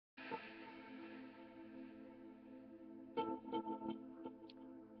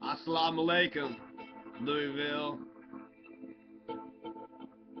Assalamu alaikum, Louisville.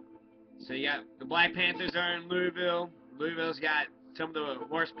 So you got the Black Panthers are in Louisville. Louisville's got some of the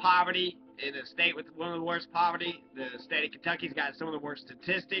worst poverty in a state with one of the worst poverty. The state of Kentucky's got some of the worst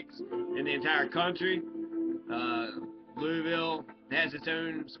statistics in the entire country. Louisville has its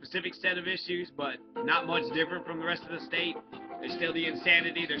own specific set of issues, but not much different from the rest of the state. There's still the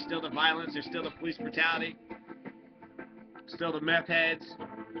insanity, there's still the violence, there's still the police brutality, still the meth heads,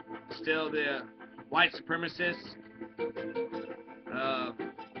 still the white supremacists,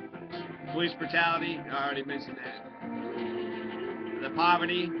 police brutality, I already mentioned that. The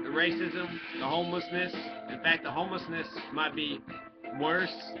poverty, the racism, the homelessness. In fact, the homelessness might be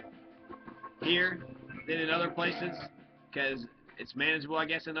worse here than in other places, because it's manageable, I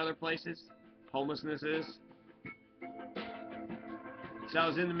guess, in other places. Homelessness is. So I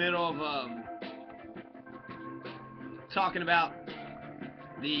was in the middle of talking about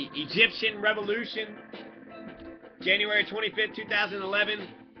the Egyptian Revolution, January 25th, 2011,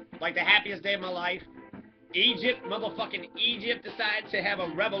 like the happiest day of my life. Egypt, motherfucking Egypt, decided to have a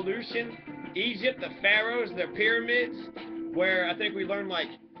revolution. Egypt, the pharaohs, their pyramids, where I think we learned like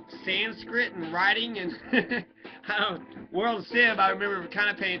Sanskrit and writing and World Civ. I remember kind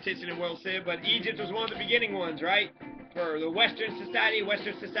of paying attention to World Civ, but Egypt was one of the beginning ones, right? For the Western society likes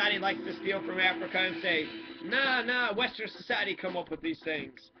to steal from Africa and say, nah, Western society come up with these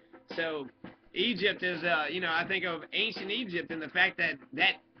things. So Egypt is, I think of ancient Egypt and the fact that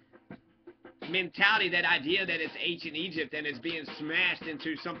that mentality, that idea that it's ancient Egypt and it's being smashed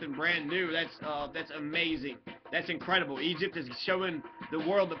into something brand new, that's amazing. That's incredible. Egypt is showing the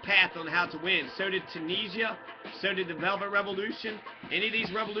world the path on how to win. So did Tunisia, so did the Velvet Revolution. Any of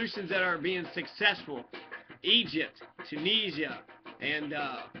these revolutions that are being successful, Egypt, Tunisia, and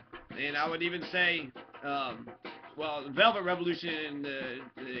I would even say, the Velvet Revolution in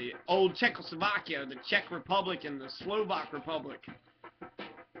the old Czechoslovakia, the Czech Republic, and the Slovak Republic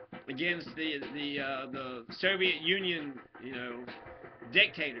against the Soviet Union,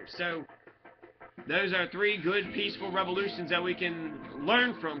 dictators. So those are three good peaceful revolutions that we can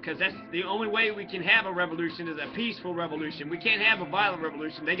learn from, because that's the only way we can have a revolution is a peaceful revolution. We can't have a violent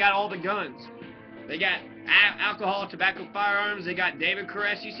revolution. They got all the guns. They got alcohol, tobacco, firearms. They got David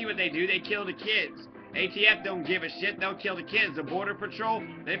Koresh. You see what they do? They kill the kids. ATF don't give a shit. They'll kill the kids. The Border Patrol,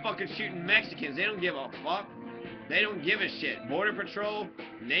 they fucking shooting Mexicans. They don't give a fuck. They don't give a shit. Border Patrol,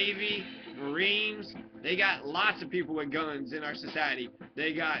 Navy, Marines, they got lots of people with guns in our society.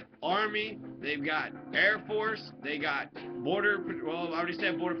 They got Army, they've got Air Force, they got Border, well, I already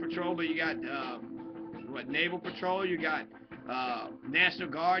said Border Patrol, but you got, Naval Patrol, you got National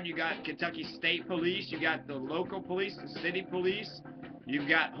Guard, you got Kentucky State Police, you got the local police, the city police, you've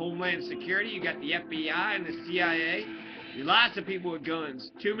got Homeland Security, you got the FBI and the CIA. Lots of people with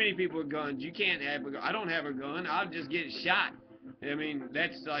guns. Too many people with guns. You can't have a gun. I don't have a gun. I'll just get shot. I mean,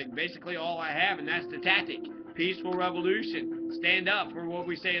 that's like basically all I have, and that's the tactic. Peaceful revolution. Stand up for what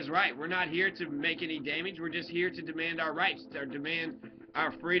we say is right. We're not here to make any damage. We're just here to demand our rights, to demand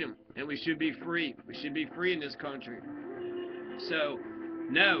our freedom, and we should be free. We should be free in this country. So,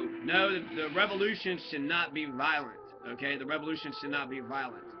 no, the revolution should not be violent, okay? The revolution should not be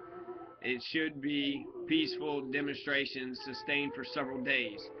violent. It should be peaceful demonstrations sustained for several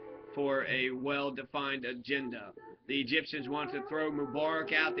days for a well-defined agenda. The Egyptians want to throw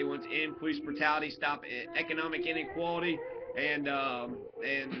Mubarak out. They want to end police brutality, stop economic inequality, and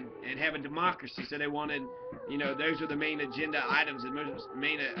have a democracy. So they wanted, those are the main agenda items, the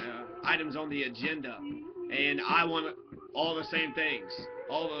main items on the agenda. And I want all the same things,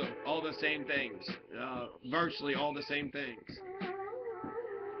 all the same things, virtually all the same things.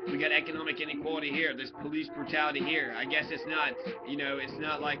 We got economic inequality here. There's police brutality here. I guess it's not, it's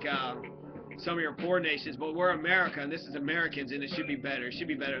not like some of your poor nations, but we're America, and this is Americans, and it should be better. It should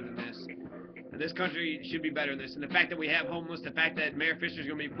be better than this. And this country should be better than this. And the fact that we have homeless, the fact that Mayor Fisher's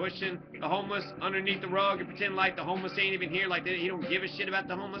going to be pushing the homeless underneath the rug and pretend like the homeless ain't even here, like he don't give a shit about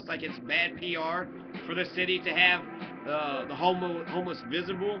the homeless, like it's bad PR for the city to have the homeless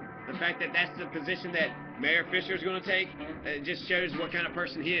visible. The fact that that's the position that Mayor Fisher is going to take, it just shows what kind of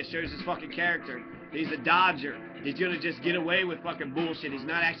person he is. Shows his fucking character. He's a dodger. He's going to just get away with fucking bullshit. He's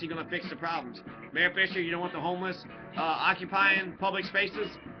not actually going to fix the problems. Mayor Fisher, you don't want the homeless occupying public spaces?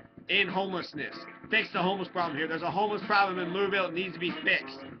 In homelessness. Fix the homeless problem here. There's a homeless problem in Louisville that needs to be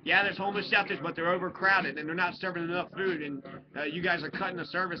fixed. Yeah, there's homeless shelters, but they're overcrowded and they're not serving enough food, and you guys are cutting the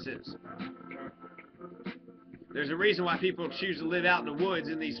services. There's a reason why people choose to live out in the woods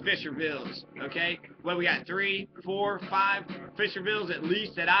in these Fishervilles, okay? Well, we got 3, 4, 5 Fishervilles at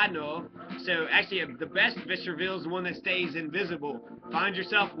least that I know of. So actually, the best Fisherville is the one that stays invisible. Find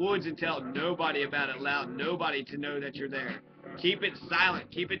yourself woods and tell nobody about it, allow nobody to know that you're there. Keep it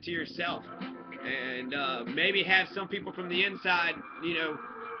silent. Keep it to yourself. And maybe have some people from the inside, you know,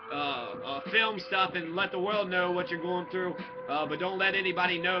 film stuff and let the world know what you're going through, but don't let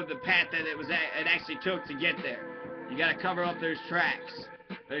anybody know the path that it actually took to get there. You got to cover up those tracks.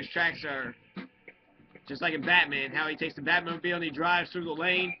 Those tracks are just like in Batman, how he takes the Batmobile and he drives through the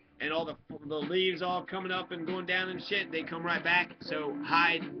lane, and all the leaves all coming up and going down and shit, they come right back. So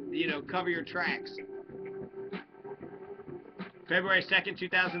hide, you know, cover your tracks. February 2nd,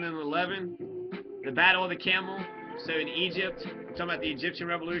 2011, the Battle of the Camel. So in Egypt, I'm talking about the Egyptian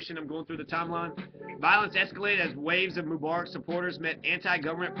Revolution, I'm going through the timeline. Violence escalated as waves of Mubarak supporters met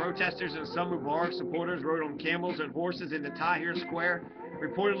anti-government protesters, and some Mubarak supporters rode on camels and horses into Tahrir Square,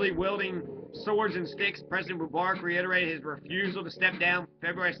 reportedly wielding swords and sticks. President Mubarak reiterated his refusal to step down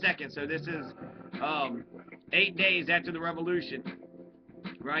February 2nd. So this is 8 days after the revolution,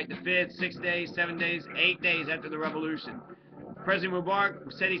 right? The 5th, 6 days, 7 days, 8 days after the revolution. President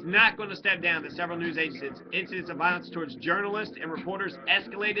Mubarak said he's not going to step down to several news agencies. Incidents of violence towards journalists and reporters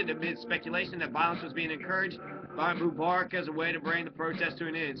escalated amid speculation that violence was being encouraged by Mubarak as a way to bring the protest to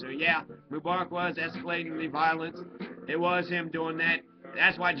an end. So yeah, Mubarak was escalating the violence. It was him doing that.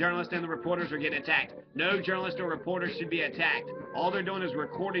 That's why journalists and the reporters are getting attacked. No journalist or reporter should be attacked. All they're doing is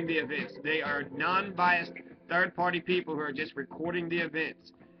recording the events. They are non-biased, third-party people who are just recording the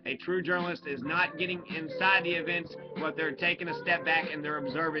events. A true journalist is not getting inside the events, but they're taking a step back and they're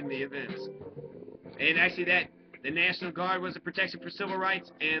observing the events. And actually the National Guard was a protection for civil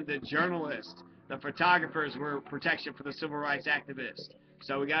rights, and the journalists, the photographers, were protection for the civil rights activists.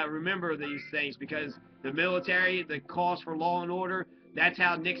 So we got to remember these things, because the military, the cause for law and order, that's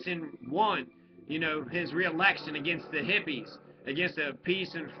how Nixon won, you know, his re-election against the hippies, against the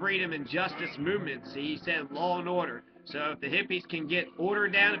peace and freedom and justice movements. He said law and order. So if the hippies can get order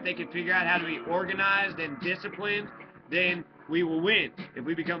down, if they can figure out how to be organized and disciplined, then we will win. If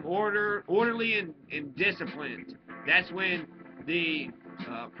we become orderly and disciplined, that's when the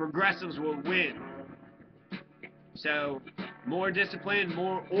progressives will win. So more discipline,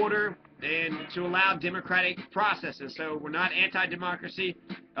 more order, and to allow democratic processes. So we're not anti-democracy.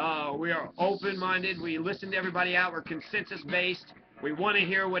 We are open-minded. We listen to everybody out. We're consensus-based. We want to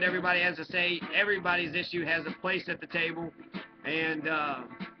hear what everybody has to say. Everybody's issue has a place at the table. And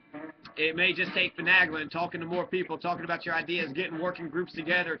it may just take finagling, talking to more people, talking about your ideas, getting working groups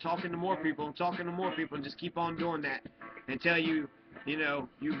together, talking to more people, and just keep on doing that until you know,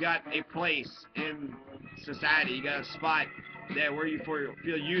 you got a place in society. You got a spot that where you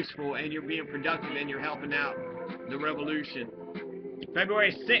feel useful and you're being productive and you're helping out the revolution.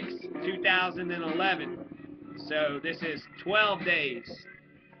 February 6th, 2011. So this is 12 days,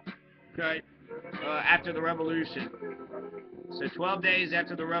 okay, after the revolution. So 12 days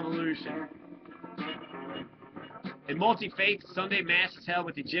after the revolution. A multi-faith Sunday Mass is held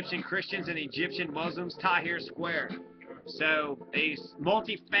with Egyptian Christians and Egyptian Muslims, Tahrir Square. So a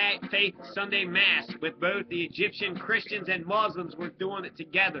multi-faith Sunday Mass with both the Egyptian Christians and Muslims. We're doing it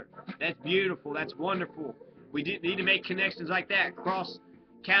together. That's beautiful. That's wonderful. We need to make connections like that,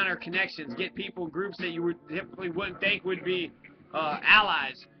 cross-counter connections, get people, groups that you typically wouldn't think would be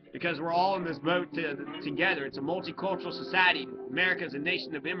allies, because we're all in this boat together. It's a multicultural society. America is a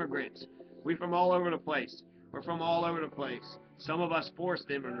nation of immigrants. We're from all over the place. We're from all over the place. Some of us forced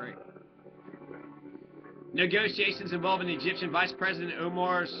to immigrate. Negotiations involving the Egyptian Vice President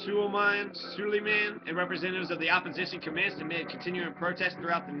Omar Suleiman and representatives of the opposition commenced amid continuing protests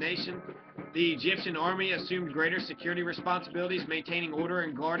throughout the nation. The Egyptian army assumed greater security responsibilities, maintaining order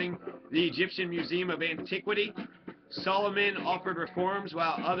and guarding the Egyptian Museum of Antiquity. Suleiman offered reforms,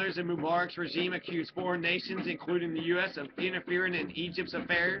 while others in Mubarak's regime accused foreign nations, including the U.S., of interfering in Egypt's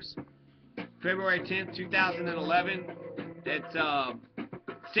affairs. February 10th, 2011. That's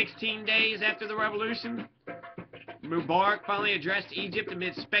 16 days after the revolution. Mubarak finally addressed Egypt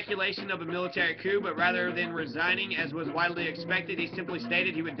amid speculation of a military coup, but rather than resigning, as was widely expected, he simply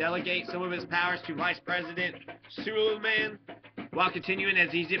stated he would delegate some of his powers to Vice President Suleiman while continuing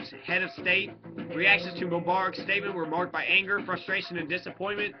as Egypt's head of state. Reactions to Mubarak's statement were marked by anger, frustration, and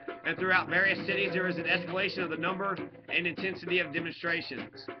disappointment, and throughout various cities there was an escalation of the number and intensity of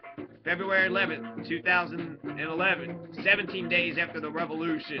demonstrations. February 11th, 2011, 17 days after the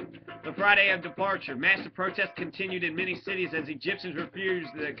revolution. The Friday of departure. Massive protests continued in many cities as Egyptians refused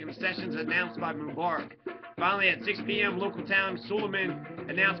the concessions announced by Mubarak. Finally, at 6 p.m. local time, Suleiman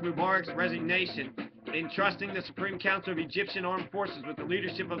announced Mubarak's resignation. entrusting the Supreme Council of Egyptian Armed Forces with the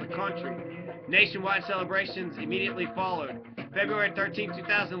leadership of the country. Nationwide celebrations immediately followed. February 13,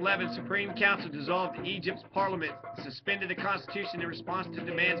 2011, Supreme Council dissolved Egypt's parliament, suspended the constitution in response to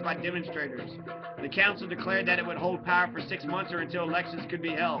demands by demonstrators. The council declared that it would hold power for 6 months or until elections could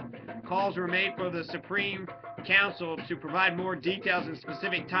be held. Calls were made for the Supreme Council to provide more details and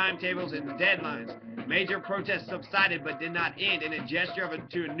specific timetables and deadlines. Major protests subsided but did not end. In a gesture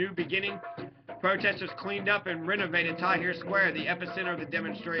to a new beginning, protesters cleaned up and renovated Tahrir Square, the epicenter of the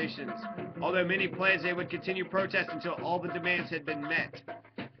demonstrations. Although many pledged they would continue protests until all the demands had been met.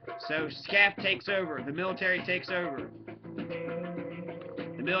 So SCAF takes over. The military takes over.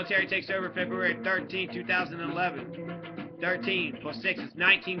 The military takes over February 13, 2011. 13 plus 6 is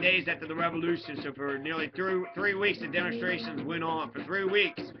 19 days after the revolution. So for nearly 3 weeks, the demonstrations went on. For 3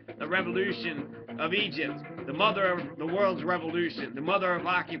 weeks, the revolution of Egypt, the mother of the world's revolution, the mother of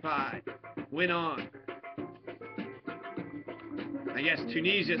Occupy, went on. I guess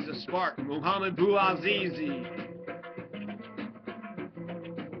Tunisia's the spark. Mohamed Bouazizi.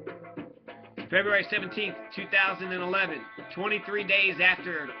 February 17th, 2011, 23 days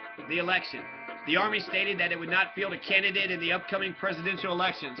after the election. The army stated that it would not field a candidate in the upcoming presidential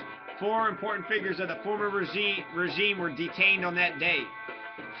elections. 4 important figures of the former regime were detained on that day.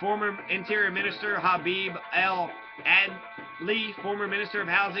 Former Interior Minister Habib El-Adli, former Minister of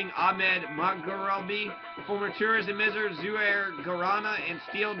Housing Ahmed Maghrabi, former Tourism Minister Zuhair Garana, and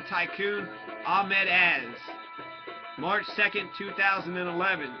steel tycoon Ahmed Az. March 2nd,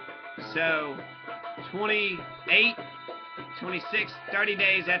 2011. So, 28, 26, 30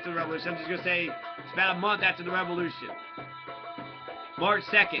 days after the revolution. I'm just going to say it's about a month after the revolution. March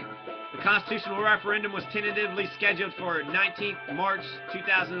 2nd. The constitutional referendum was tentatively scheduled for 19th March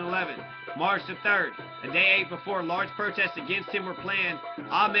 2011. March the 3rd, a day before large protests against him were planned,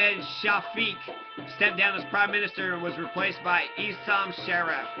 Ahmed Shafiq stepped down as prime minister and was replaced by Issam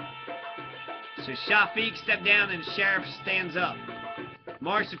Sharaf. So Shafiq stepped down and Sharaf stands up.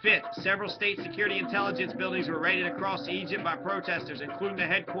 March the 5th, several state security intelligence buildings were raided across Egypt by protesters, including the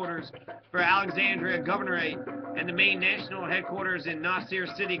headquarters for Alexandria Governorate and the main national headquarters in Nasir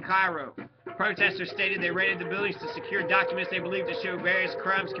City, Cairo. Protesters stated they raided the buildings to secure documents they believed to show various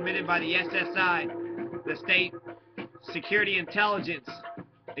crimes committed by the SSI, the state security intelligence,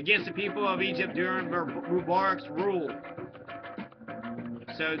 against the people of Egypt during Mubarak's rule.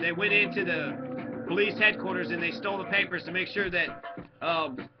 So they went into the police headquarters and they stole the papers to make sure that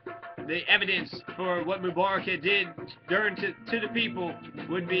the evidence for what Mubarak had did during to the people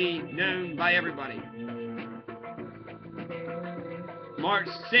would be known by everybody. March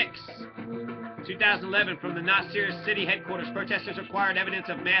 6, 2011, from the Nasir City headquarters, protesters acquired evidence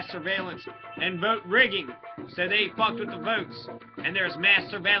of mass surveillance and vote rigging. So they fucked with the votes. And there's mass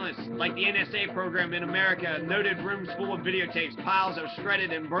surveillance, like the NSA program in America, noted rooms full of videotapes, piles of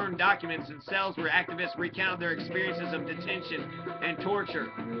shredded and burned documents, and cells where activists recounted their experiences of detention and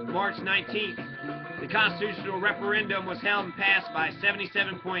torture. March 19th, the constitutional referendum was held and passed by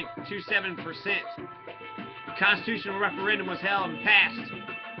 77.27%. The constitutional referendum was held and passed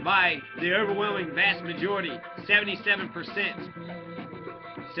by the overwhelming vast majority, 77%.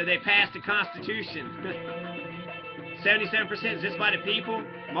 So they passed the Constitution. 77% is just by the people.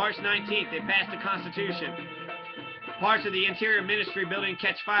 March 19th, they passed the Constitution. Parts of the Interior Ministry building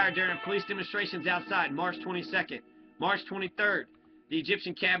catch fire during police demonstrations outside. March 22nd. March 23rd, the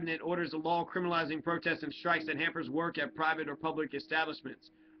Egyptian cabinet orders a law criminalizing protests and strikes that hampers work at private or public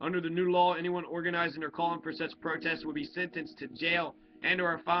establishments. Under the new law, anyone organizing or calling for such protests will be sentenced to jail and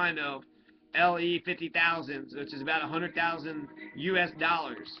or a fine of LE 50,000, which is about 100,000 US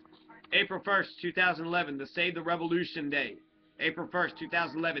dollars. April 1st, 2011, the Save the Revolution Day. April 1st,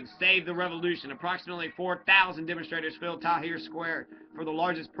 2011, Save the Revolution. Approximately 4,000 demonstrators filled Tahrir Square for the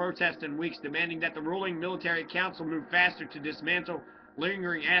largest protest in weeks, demanding that the ruling military council move faster to dismantle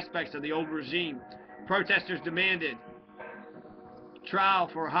lingering aspects of the old regime. Protesters demanded trial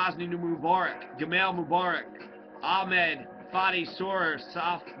for Hosni Mubarak, Gamal Mubarak, Ahmed Fadi Sour,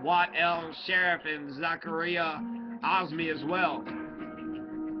 Safwat El Sharif, and Zakaria Azmi as well.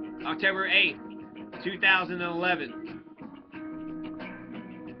 October 8th, 2011.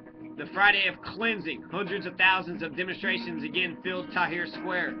 The Friday of Cleansing. Hundreds of thousands of demonstrations again filled Tahrir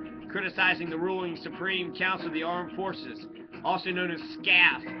Square, criticizing the ruling Supreme Council of the Armed Forces, also known as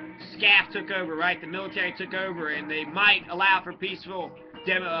SCAF. SCAF took over, right? The military took over, and they might allow for peaceful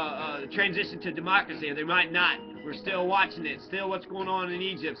transition to democracy, or they might not. We're still watching it, still what's going on in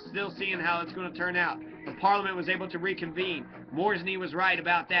Egypt, still seeing how it's going to turn out. The parliament was able to reconvene. Morsny was right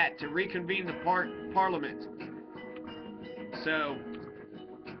about that, to reconvene the parliament. So,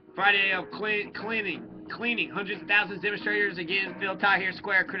 Friday of cleaning. Hundreds of thousands of demonstrators again filled Tahrir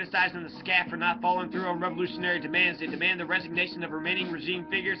Square, criticizing the SCAF for not following through on revolutionary demands. They demand the resignation of remaining regime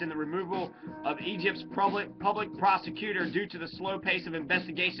figures and the removal of Egypt's public prosecutor due to the slow pace of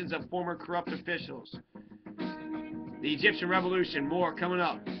investigations of former corrupt officials. The Egyptian Revolution, more coming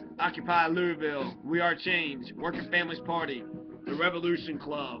up. Occupy Louisville, We Are Change, Working Families Party, the Revolution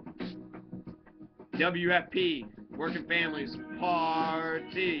Club, WFP, Working Families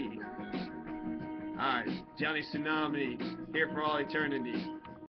Party. Alright, Johnny Tsunami, here for all eternity.